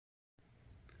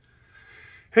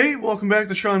Hey, welcome back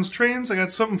to Shawn's Trains. I got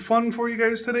something fun for you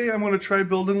guys today. I'm going to try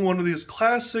building one of these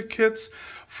classic kits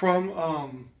from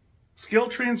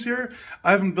Scaletrains here.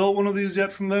 I haven't built one of these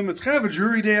yet from them. It's kind of a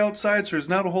dreary day outside, so there's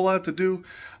not a whole lot to do.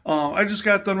 I just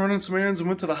got done running some errands and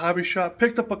went to the hobby shop,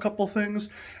 picked up a couple things,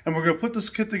 and we're going to put this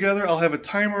kit together. I'll have a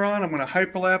timer on. I'm going to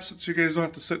hyperlapse it so you guys don't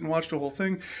have to sit and watch the whole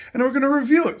thing. And we're going to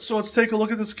review it. So let's take a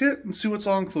look at this kit and see what's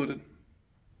all included.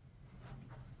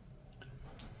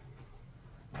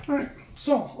 Alright,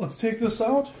 so let's take this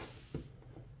out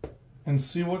and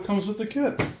see what comes with the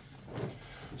kit.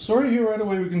 So right here right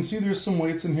away we can see there's some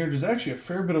weights in here. There's actually a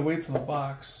fair bit of weight to the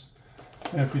box.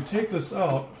 And if we take this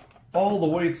out, all the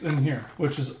weight's in here,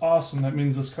 which is awesome. That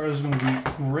means this car is going to be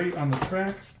great on the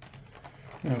track.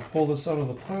 I'm going to pull this out of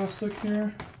the plastic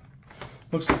here.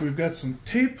 Looks like we've got some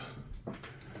tape.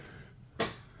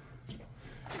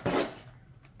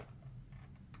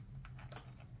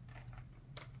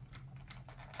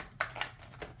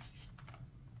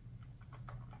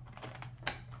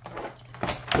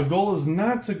 The goal is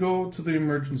not to go to the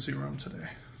emergency room today.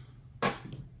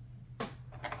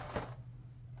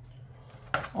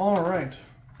 All right.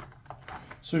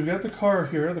 So we've got the car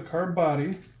here, the car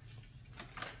body.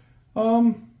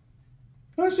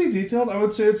 Nicely detailed. I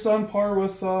would say it's on par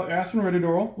with Athearn Ready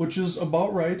Door, which is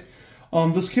about right.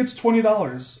 This kit's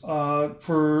 $20.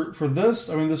 For this,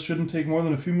 I mean, this shouldn't take more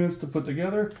than a few minutes to put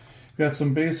together. We've got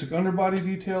some basic underbody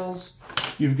details.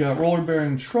 You've got roller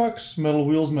bearing trucks, metal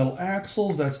wheels, metal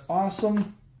axles. That's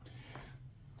awesome.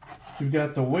 You've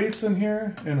got the weights in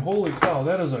here, and holy cow,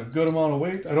 that is a good amount of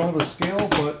weight. I don't have a scale,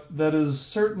 but that is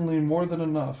certainly more than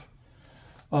enough.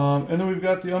 And then we've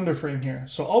got the underframe here.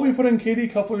 So I'll be putting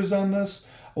KD couplers on this.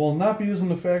 I will not be using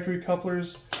the factory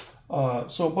couplers. But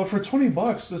for 20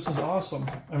 bucks, this is awesome.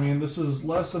 I mean, this is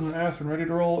less than an Athearn Ready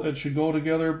to Roll. It should go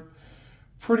together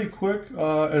pretty quick,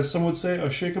 as some would say,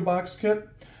 a shake-a-box kit.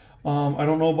 I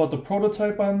don't know about the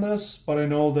prototype on this, but I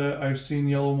know that I've seen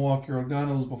yellow Milwaukee Road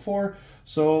gondolas before.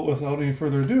 So without any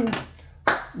further ado,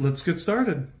 let's get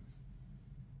started.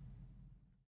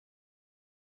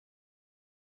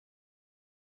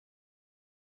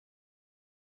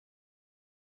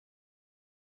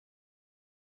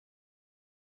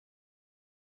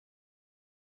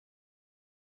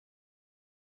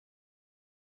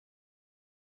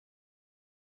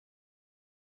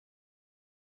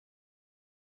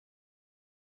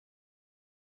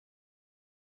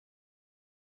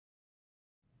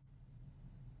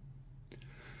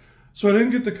 So I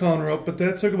didn't get the counter up, but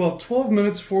that took about 12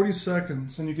 minutes, 40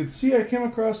 seconds. And you can see I came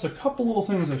across a couple little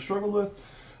things I struggled with.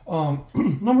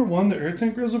 Number one, the air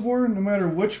tank reservoir, no matter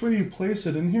which way you place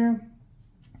it in here,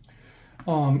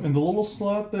 and the little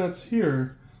slot that's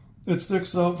here, it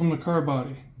sticks out from the car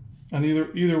body, and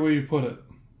either way you put it.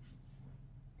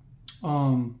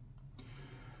 I'm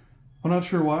not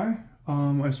sure why.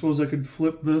 I suppose I could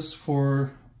flip this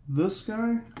for this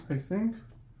guy, I think.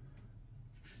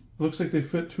 Looks like they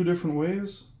fit two different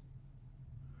ways.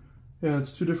 Yeah,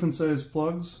 it's two different size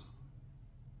plugs.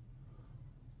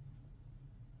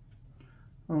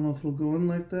 I don't know if it'll go in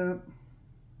like that.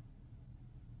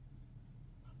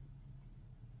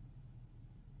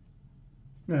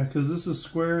 Yeah, because this is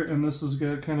square and this has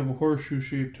got kind of a horseshoe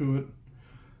shape to it.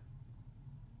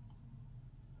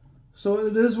 So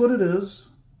it is what it is.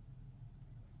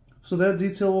 So that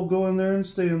detail will go in there and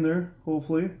stay in there,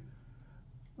 hopefully.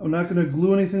 I'm not going to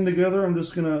glue anything together. I'm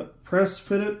just going to press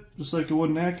fit it, just like you would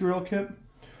an AccuRail kit,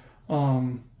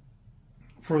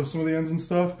 for some of the ends and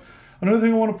stuff. Another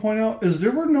thing I want to point out is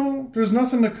there's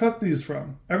nothing to cut these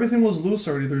from. Everything was loose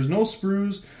already. There's no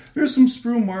sprues. There's some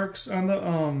sprue marks on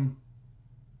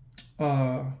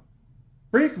the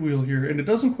brake wheel here, and it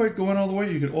doesn't quite go in all the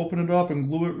way. You could open it up and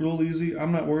glue it real easy.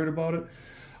 I'm not worried about it.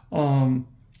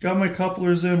 Got my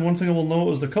couplers in. One thing I will note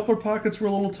is the coupler pockets were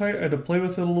a little tight. I had to play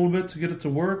with it a little bit to get it to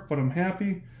work, but I'm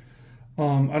happy.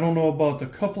 I don't know about the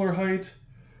coupler height.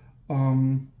 But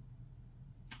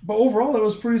overall, that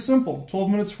was pretty simple.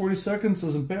 12 minutes, 40 seconds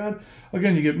isn't bad.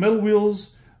 Again, you get metal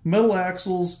wheels, metal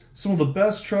axles, some of the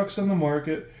best trucks on the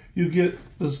market. You get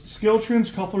the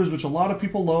Scaletrains couplers, which a lot of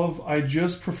people love. I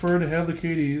just prefer to have the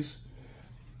KDs.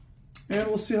 And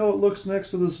we'll see how it looks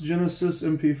next to this Genesis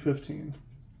MP15.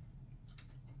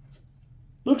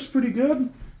 Looks pretty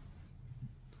good.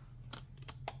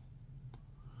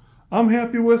 I'm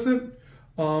happy with it.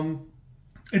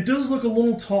 It does look a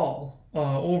little tall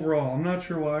overall. I'm not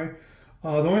sure why. The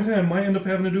only thing I might end up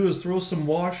having to do is throw some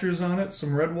washers on it,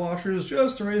 some red washers,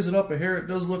 just to raise it up a hair. It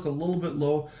does look a little bit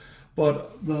low,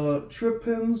 but the trip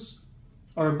pins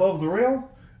are above the rail,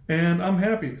 and I'm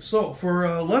happy. So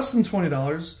for less than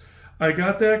 $20, I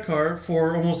got that car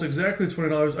for almost exactly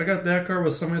 $20. I got that car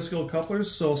with semi-skilled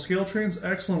couplers, so Scaletrains,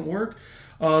 excellent work.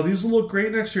 These will look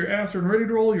great next to your Athearn Ready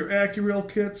to Roll, your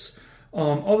AccuRail kits,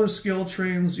 other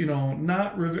Scaletrains, you know,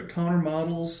 not rivet counter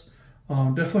models,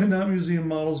 definitely not museum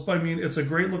models, but I mean, it's a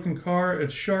great looking car,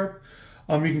 it's sharp.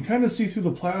 You can kind of see through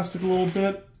the plastic a little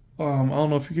bit. I don't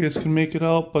know if you guys can make it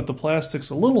out, but the plastic's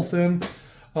a little thin.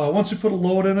 Once you put a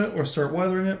load in it or start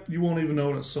weathering it, you won't even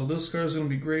notice. So this car is going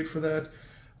to be great for that.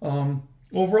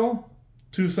 Overall,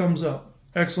 2 thumbs up.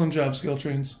 Excellent job,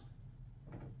 Scaletrains.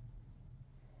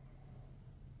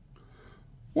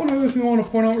 One other thing I want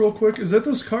to point out real quick is that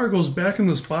this car goes back in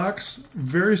this box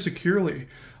very securely.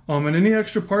 And any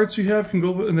extra parts you have can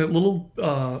go in that little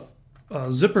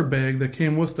zipper bag that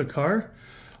came with the car.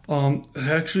 It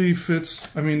actually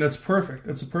fits, I mean, that's perfect.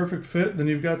 It's a perfect fit. Then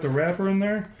you've got the wrapper in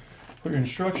there. Put your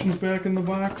instructions back in the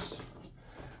box.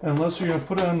 And unless you're going to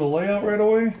put it on the layout right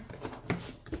away,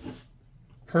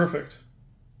 perfect.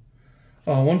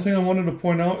 One thing I wanted to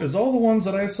point out is all the ones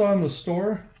that I saw in the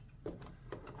store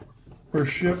were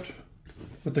shipped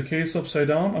with the case upside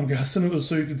down. I'm guessing it was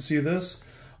so you could see this.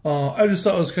 I just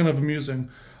thought it was kind of amusing.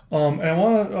 And I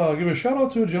want to give a shout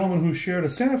out to a gentleman who shared a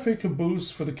Santa Fe caboose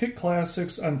for the Kit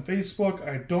Classics on Facebook.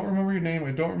 I don't remember your name.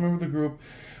 I don't remember the group.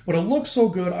 But it looks so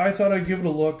good, I thought I'd give it a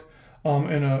look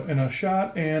in a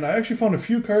shot. And I actually found a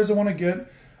few cars I want to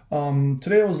get.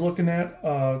 Today I was looking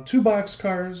at 2 box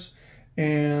cars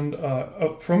and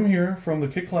from the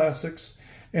Kit Classics.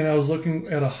 And I was looking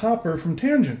at a hopper from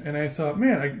Tangent, and I thought,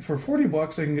 man, for 40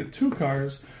 bucks I can get 2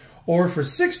 cars, or for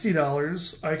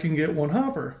 $60 I can get 1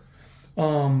 hopper.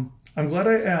 I'm glad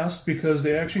I asked because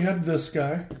they actually had this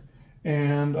guy,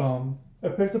 and I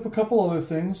picked up a couple other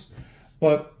things,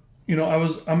 but you know,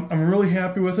 I'm really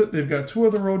happy with it. They've got 2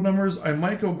 other road numbers. I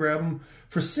might go grab them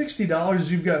for $60.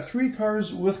 You've got 3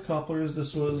 cars with couplers.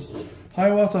 This was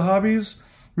Hiawatha Hobbies.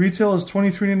 Retail is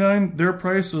 $23.99. Their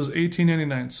price was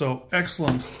 $18.99. So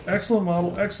excellent. Excellent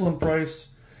model. Excellent price.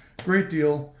 Great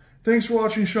deal. Thanks for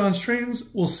watching Shawn's Trains.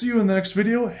 We'll see you in the next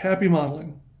video. Happy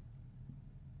modeling.